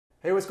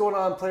Hey, what's going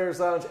on, Players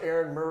Lounge?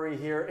 Aaron Murray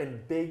here,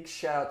 and big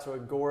shout out to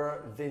Agora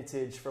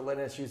Vintage for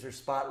letting us use their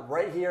spot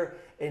right here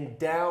in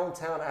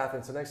downtown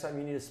Athens. So next time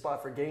you need a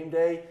spot for game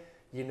day,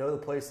 you know the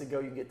place to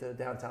go. You can get to the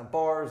downtown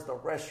bars, the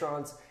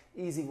restaurants,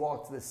 easy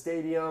walk to the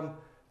stadium.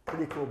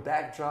 Pretty cool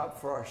backdrop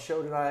for our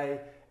show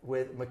tonight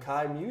with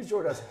Mekhi. Mews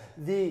joined us.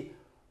 The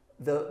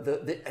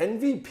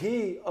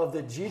MVP of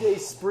the G-Day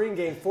spring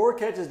game, 4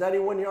 catches,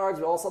 91 yards.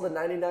 We also saw the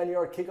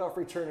 99-yard kickoff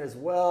return as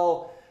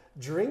well.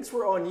 Drinks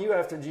were on you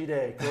after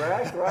G-Day,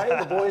 correct? Right?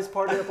 The boys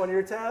partied up on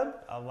your tab?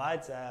 On my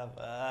tab,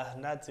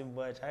 not too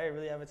much. I didn't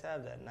really have a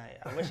tab that night.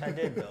 I wish I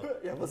did, though.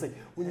 Yeah, let's see.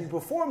 When you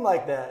perform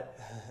like that,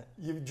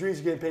 drinks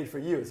are getting paid for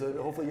you. So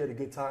hopefully you had a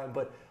good time.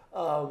 But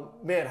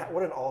man,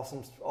 what an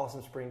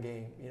awesome spring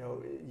game. You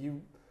know,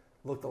 you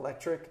looked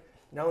electric.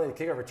 Not only the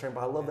kickoff return,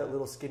 but I love that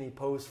little skinny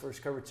post,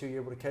 first cover 2,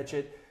 you're able to catch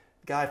it.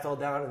 Guy fell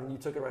down, and then you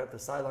took it right up the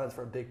sidelines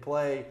for a big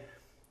play.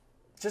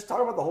 Just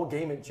talk about the whole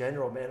game in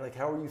general, man. Like,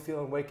 how are you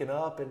feeling waking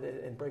up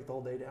and break the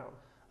whole day down?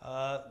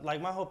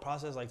 Like, my whole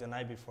process, like, the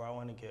night before, I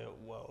wanted to get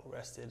well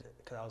rested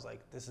because I was like,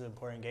 this is an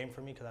important game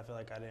for me because I feel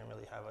like I didn't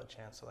really have a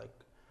chance to, like,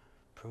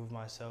 prove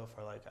myself,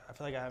 or, like, I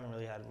feel like I haven't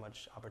really had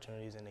much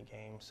opportunities in the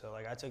game. So,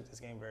 like, I took this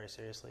game very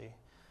seriously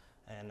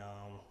and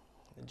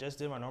just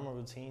did my normal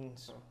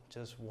routines,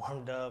 just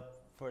warmed up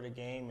for the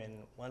game, and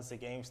once the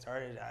game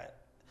started,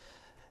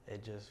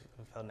 it just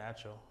felt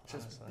natural.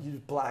 You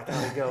just black out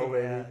and go,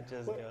 baby. Yeah,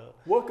 just go.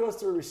 What goes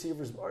through a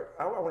receiver's?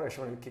 I want to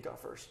actually want to do kickoff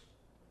first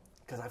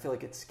because I feel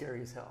like it's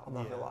scary as hell. I'm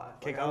not gonna lie.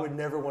 Like, I would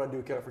never want to do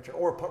a kickoff return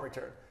or a punt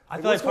return. I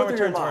feel like punt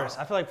return's worse.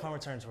 I feel like punt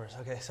return's worse.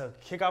 Okay, so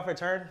kickoff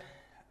return.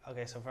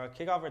 Okay, so for a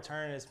kickoff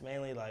return, it's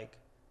mainly like,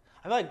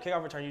 I feel like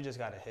kickoff return, you just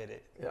gotta hit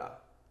it. Yeah.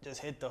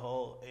 Just hit the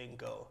hole and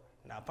go.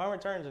 Now punt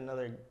return is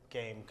another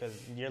game because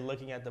you're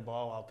looking at the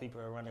ball while people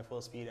are running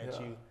full speed at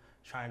you,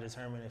 trying to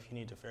determine if you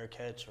need to fair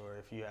catch or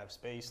if you have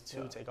space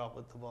to take off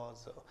with the ball.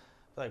 So I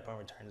feel like punt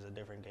return is a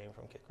different game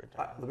from kick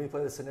return. Let me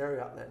play the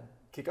scenario out then.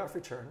 Kickoff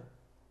return,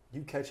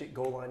 you catch it,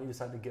 goal line, you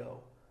decide to go.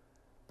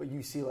 But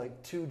you see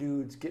like 2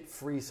 dudes get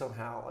free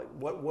somehow. Like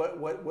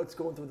what's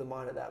going through the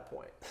mind at that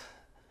point?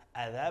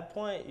 At that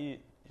point, you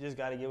just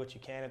got to get what you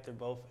can. If they're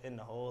both in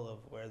the hole of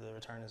where the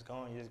return is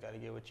going, you just got to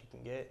get what you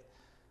can get.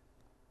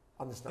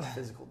 I'm just not a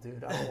physical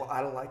dude.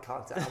 I don't like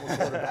contact. I'm a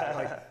quarterback.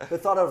 Like the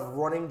thought of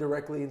running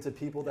directly into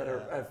people that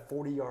are at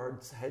 40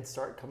 yards head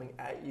start coming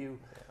at you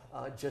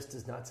just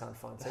does not sound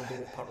fun. Same thing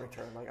with punt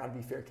return. Like I'd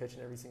be fair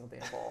catching every single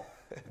damn ball.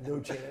 No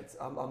chance.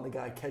 I'm the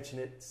guy catching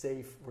it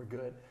safe. We're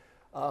good.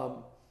 I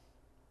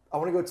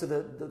want to go to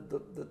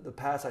the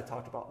pass I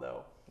talked about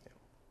though.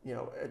 You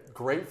know, a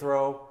great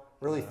throw,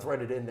 really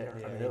threaded in there.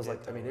 Yeah,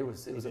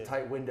 it was a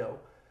tight window.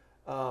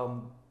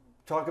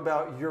 Talk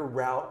about your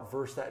route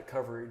versus that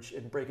coverage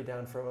and break it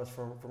down from us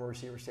from a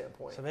receiver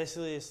standpoint. So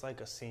basically it's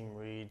like a seam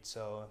read.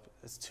 So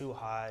if it's too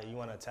high, you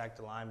want to attack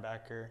the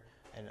linebacker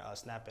and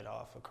snap it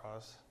off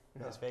across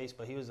his face.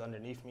 But he was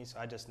underneath me, so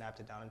I just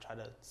snapped it down and tried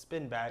to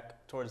spin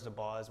back towards the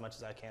ball as much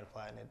as I can,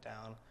 flatten it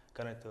down,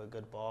 gun it through a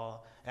good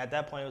ball. And at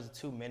that point it was a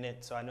 2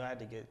 minute, so I knew I had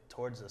to get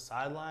towards the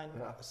sideline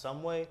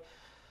some way.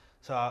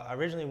 So I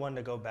originally wanted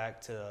to go back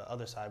to the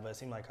other side, but it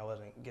seemed like I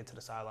wasn't get to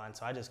the sideline,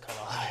 so I just cut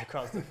all the way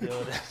across the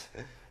field.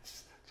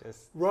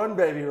 Just run,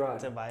 baby, run.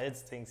 To my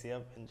instincts,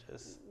 and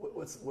just.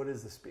 What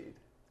is the speed?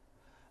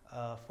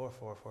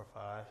 4.445,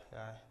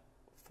 guy.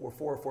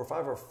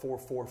 4.445 or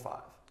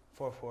 4.45?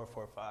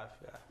 4.445,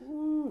 yeah.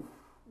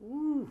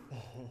 Ooh.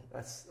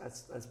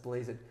 That's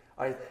blazing.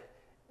 I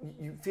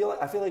feel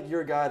like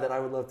you're a guy that I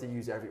would love to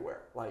use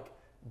everywhere, like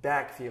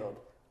backfield,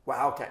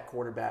 wildcat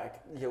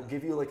quarterback.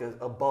 Give you like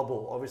a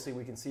bubble. Obviously,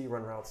 we can see you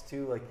run routes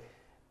too, like.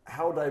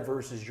 How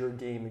diverse is your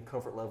game and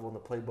comfort level in the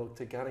playbook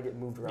to kind of get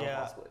moved around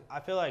possibly? I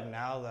feel like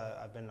now that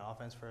I've been in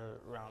offense for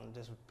around,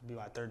 this would be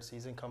my 3rd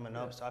season coming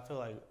up, so I feel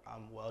like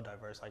I'm well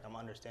diverse. Like I'm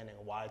understanding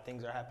why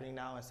things are happening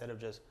now instead of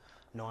just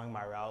knowing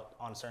my route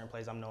on certain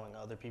plays. I'm knowing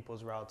other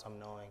people's routes. I'm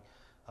knowing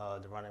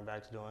the running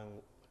backs doing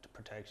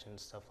protection,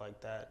 stuff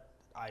like that.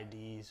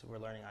 IDs, we're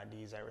learning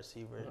IDs at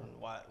receiver and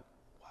why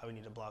we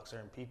need to block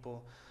certain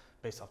people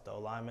based off the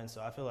alignment.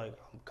 So I feel like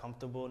I'm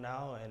comfortable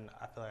now, and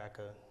I feel like I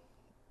could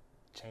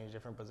change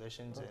different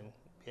positions and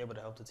be able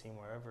to help the team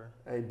wherever.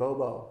 Hey,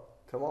 Bobo,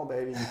 come on,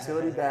 baby.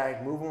 Utility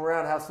bag, move him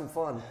around, have some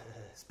fun.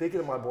 Speaking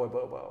of my boy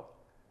Bobo,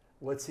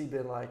 what's he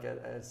been like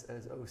as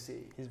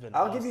OC? He's been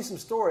I'll give you some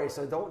stories,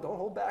 so don't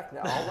hold back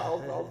now.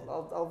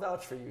 I'll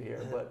vouch for you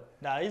here. But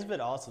nah, he's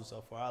been awesome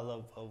so far. I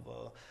love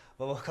Bobo.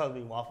 Bobo called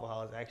me Waffle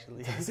House,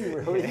 actually. Does he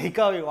really? He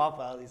called me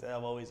Waffle House. He said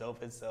I'm always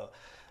open, so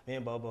me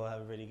and Bobo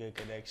have a really good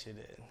connection,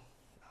 and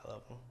I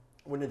love him.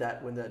 When did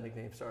that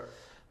nickname start?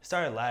 It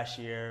started last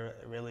year,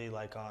 really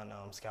like on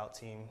scout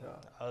team. Yeah.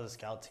 I was a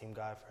scout team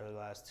guy for the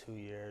last 2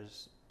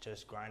 years,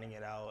 just grinding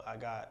it out. I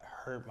got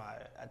hurt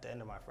at the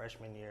end of my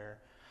freshman year.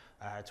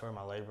 I had tore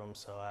my labrum,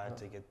 so I had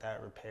to get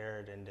that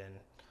repaired, and then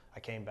I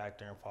came back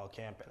during fall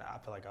camp, and I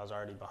feel like I was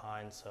already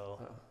behind. So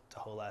the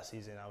whole last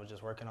season, I was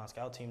just working on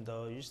scout team.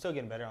 Though you're still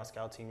getting better on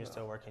scout team, you're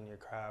still working your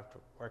craft,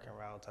 working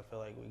routes. I feel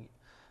like we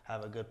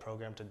have a good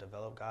program to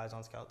develop guys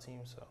on scout team.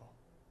 So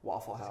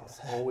Waffle House,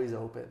 always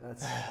open.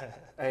 That's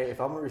hey,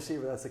 if I'm a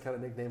receiver, that's the kind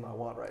of nickname I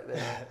want right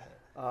there.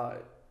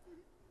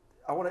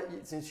 I want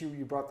to, since you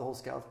brought the whole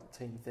scout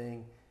team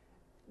thing,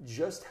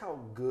 just how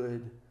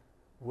good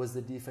was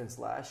the defense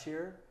last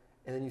year?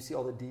 And then you see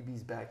all the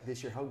DBs back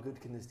this year. How good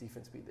can this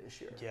defense be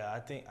this year? Yeah, I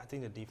think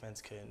the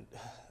defense can,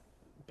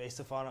 based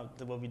upon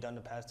what we've done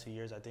the past 2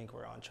 years, I think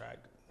we're on track.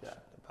 Yeah.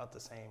 About the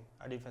same.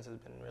 Our defense has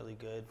been really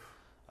good.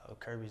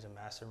 Kirby's a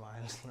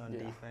mastermind on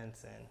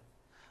defense, and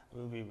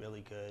we'll be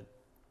really good.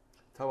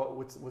 Talk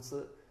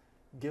about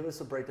give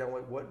us a breakdown.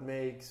 What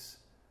makes,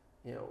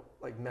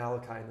 like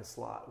Malachi in the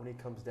slot when he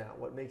comes down?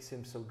 What makes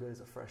him so good as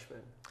a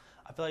freshman?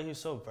 I feel like he's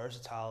so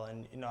versatile,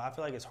 and I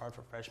feel like it's hard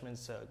for freshmen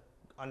to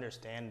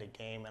understand the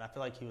game, and I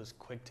feel like he was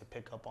quick to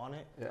pick up on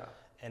it. Yeah.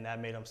 And that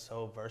made him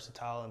so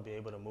versatile and be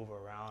able to move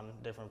around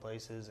different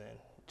places and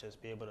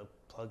just be able to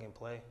plug and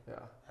play. Yeah.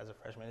 As a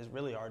freshman, it's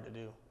really hard to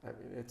do. I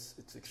mean, it's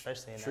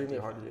extremely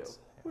hard to do. Yeah.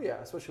 Well,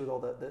 yeah, especially with all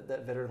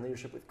that veteran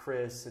leadership with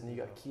Chris, and you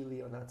got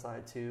Keeley on that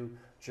side too,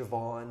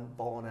 Javon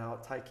balling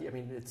out, Tyke. I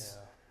mean, it's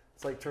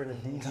like turning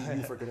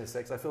DBU for goodness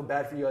sakes. I feel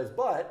bad for you guys,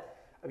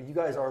 but I mean, you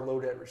guys are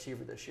loaded at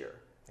receiver this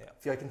year. Yeah.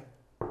 If you can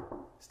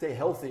stay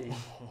healthy,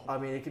 I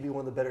mean, it could be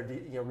one of the better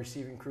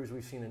receiving crews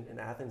we've seen in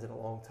Athens in a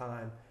long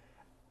time.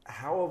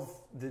 How have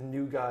the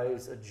new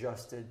guys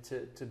adjusted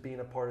to being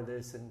a part of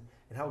this, and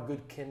how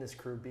good can this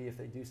crew be if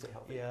they do stay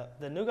healthy? Yeah,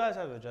 the new guys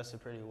have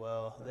adjusted pretty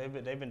well.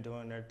 They've been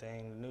doing their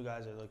thing. The new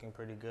guys are looking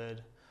pretty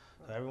good.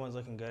 So everyone's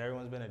looking good.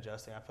 Everyone's been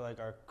adjusting. I feel like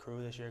our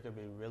crew this year could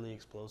be really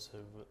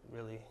explosive,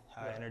 really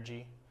high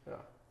energy. Yeah.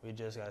 We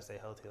just got to stay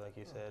healthy, like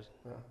you said.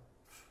 Yeah.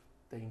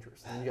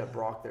 Dangerous. And you got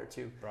Brock there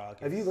too.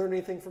 Have you learned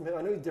anything from him?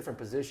 I know he's a different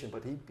position,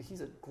 but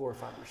he's a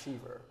glorified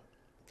receiver.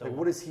 Like,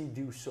 what does he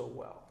do so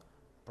well?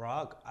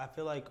 Brock, I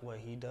feel like what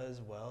he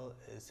does well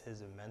is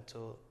his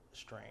mental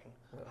strain.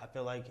 Yeah. I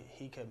feel like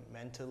he could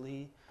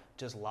mentally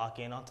just lock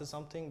in onto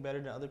something better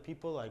than other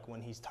people. Like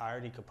when he's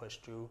tired, he could push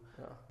through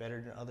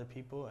better than other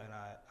people. And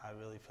I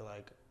really feel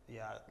like,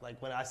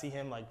 like when I see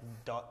him like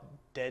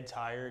dead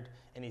tired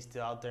and he's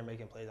still out there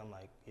making plays, I'm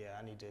like,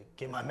 I need to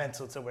get my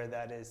mental to where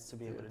that is to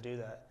be able to do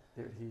that.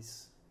 Dude,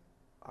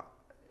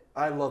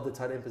 I love the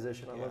tight end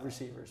position. I love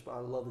receivers, but I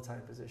love the tight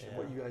end position. Yeah.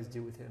 What you guys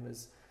do with him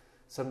is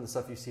some of the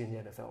stuff you see in the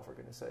NFL, for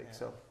goodness sake. Yeah.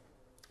 So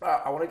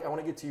I want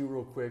to get to you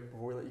real quick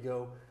before we let you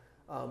go.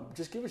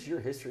 Just give us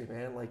your history,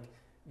 man. Like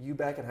you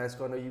back in high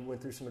school, I know you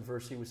went through some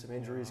adversity with some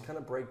injuries. Kind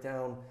of break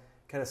down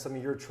kind of some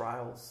of your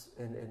trials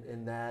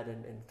in that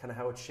and kind of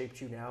how it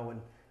shaped you now and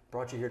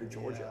brought you here to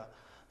Georgia. Yeah.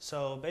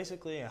 So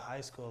basically in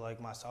high school, like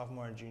my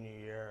sophomore and junior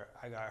year,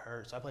 I got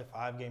hurt. So I played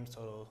 5 games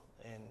total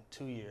in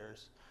 2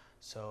 years.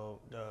 So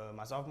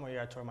my sophomore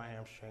year, I tore my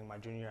hamstring. My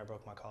junior year, I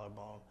broke my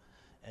collarbone.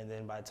 And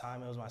then by the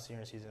time it was my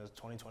senior season, it was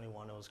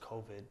 2021, it was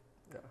COVID.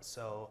 Yeah.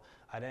 So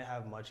I didn't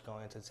have much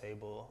going onto the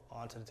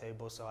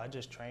table. So I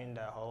just trained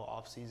that whole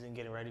off season,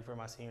 getting ready for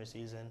my senior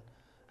season.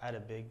 I had a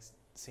big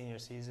senior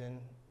season,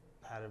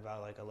 had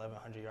about like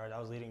 1,100 yards. I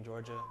was leading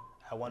Georgia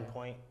at one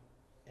point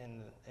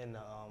in the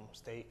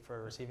state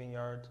for receiving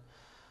yards.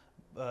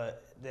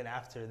 But then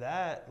after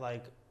that,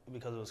 like,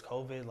 because it was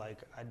COVID, like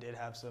I did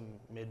have some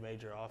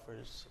mid-major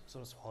offers,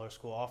 some smaller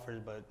school offers,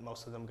 but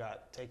most of them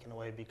got taken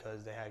away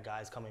because they had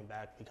guys coming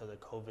back because of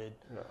COVID.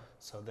 Yeah.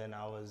 So then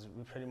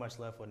we pretty much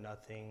left with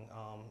nothing.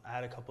 I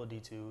had a couple of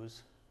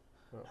D2s,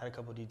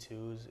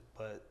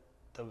 but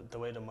the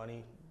way the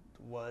money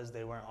was,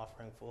 they weren't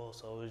offering full.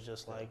 So it was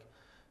just like,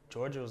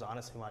 Georgia was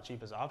honestly my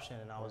cheapest option,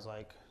 and I was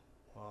like,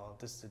 well,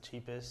 this is the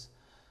cheapest.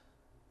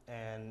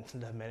 And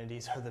the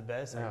amenities are the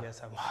best. I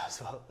guess I might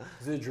as well.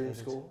 Is it a dream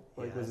school?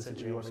 Like, it's a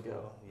dream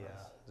school. Yeah,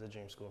 it's a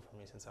dream school for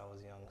me since I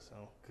was young.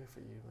 So good for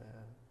you,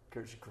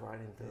 man. Just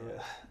grinding through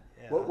it.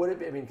 Yeah. What would it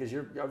be? I mean, because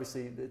you're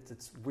obviously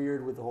it's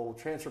weird with the whole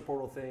transfer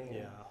portal thing.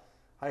 Yeah.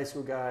 High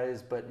school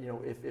guys, but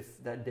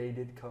if that day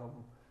did come,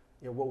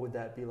 what would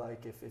that be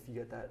like if you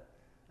get that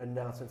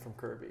announcement from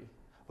Kirby?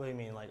 What do you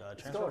mean, like a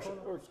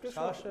transfer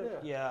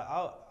scholarship? Yeah,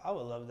 I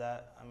would love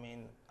that. I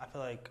mean, I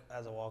feel like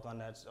as a walk-on,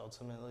 that's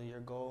ultimately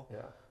your goal. Yeah.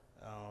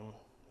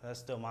 That's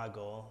still my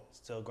goal.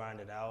 Still grind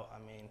it out. I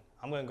mean,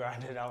 I'm going to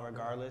grind it out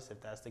regardless if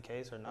that's the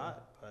case or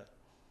not, but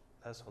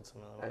that's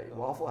ultimately my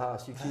goal. Waffle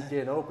House, you keep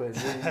getting open.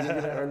 You're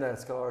going to earn that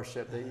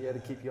scholarship. They got to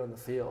keep you on the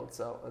field,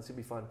 so that's going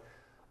to be fun.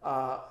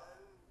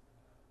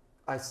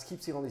 I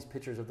keep seeing all these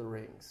pictures of the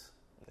rings.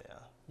 Yeah.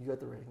 You got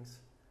the rings.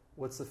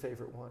 What's the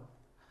favorite one?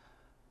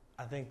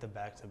 I think the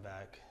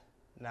back-to-back.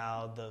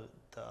 Now,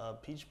 the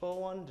Peach Bowl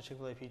one, the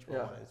Chick-fil-A Peach Bowl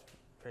one is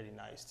pretty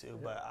nice too,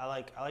 but I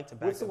like the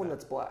back-to-back. What's the one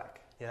that's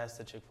black? Yeah, that's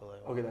the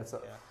Chick-fil-A one. Okay, that's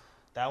up. Yeah.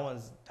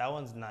 That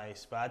one's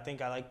nice, but I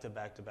think I like the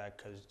back-to-back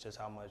because just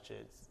how much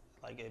it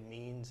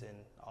means and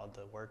all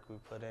the work we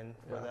put in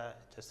for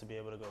that, just to be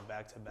able to go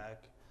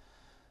back-to-back.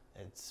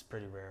 It's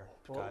pretty rare.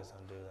 Guys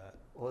don't do that.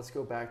 Well, let's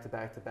go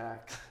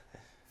back-to-back.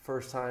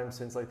 First time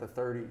since like the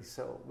 30s,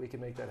 so we can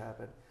make that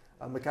happen.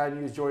 Mekhi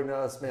Mews joining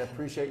us, man.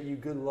 Appreciate you.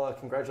 Good luck.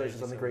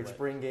 Congratulations on the great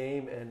spring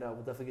game, and we'll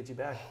definitely get you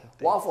back.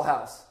 Waffle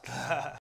House.